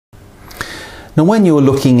Now, when you're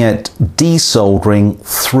looking at desoldering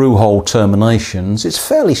through-hole terminations, it's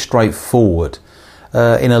fairly straightforward.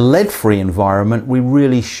 In a lead-free environment, we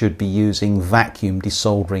really should be using vacuum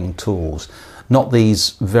desoldering tools, not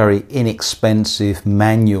these very inexpensive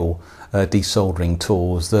manual desoldering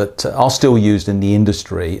tools that are still used in the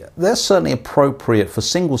industry. They're certainly appropriate for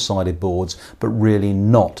single-sided boards, but really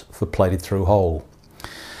not for plated through-hole.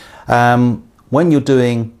 When you're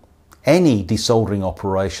doing any desoldering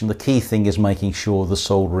operation, the key thing is making sure the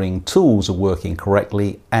soldering tools are working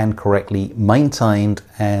correctly and correctly maintained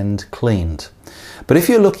and cleaned. But if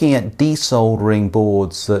you're looking at desoldering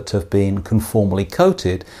boards that have been conformally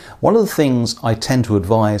coated, one of the things I tend to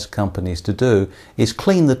advise companies to do is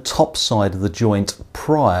clean the top side of the joint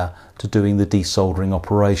prior to doing the desoldering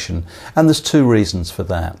operation. And there's two reasons for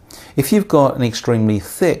that. If you've got an extremely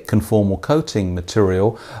thick conformal coating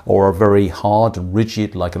material or a very hard and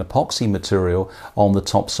rigid like an epoxy material on the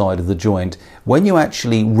top side of the joint, when you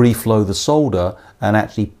actually reflow the solder and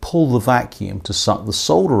actually pull the vacuum to suck the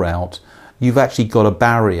solder out, you've actually got a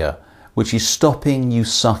barrier which is stopping you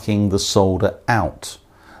sucking the solder out.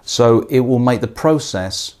 So it will make the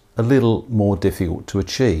process a little more difficult to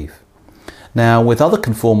achieve. Now, with other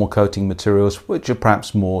conformal coating materials, which are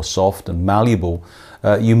perhaps more soft and malleable,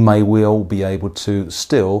 you may well be able to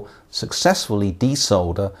still successfully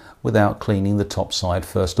desolder without cleaning the top side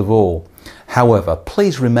first of all. However,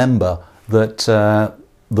 please remember that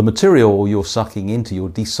the material you're sucking into your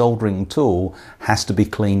desoldering tool has to be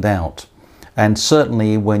cleaned out. And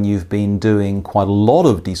certainly when you've been doing quite a lot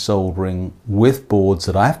of desoldering with boards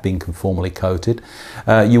that have been conformally coated,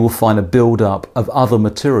 you will find a build-up of other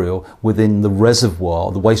material within the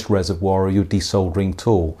reservoir, the waste reservoir of your desoldering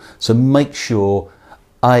tool. So make sure,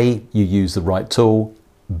 A, you use the right tool,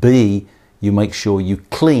 B, you make sure you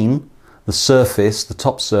clean the surface, the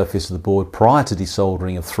top surface of the board prior to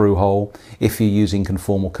desoldering a through hole if you're using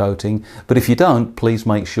conformal coating. But if you don't, please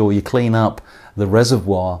make sure you clean up the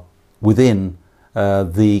reservoir within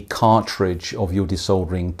the cartridge of your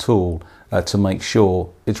desoldering tool to make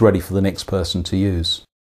sure it's ready for the next person to use.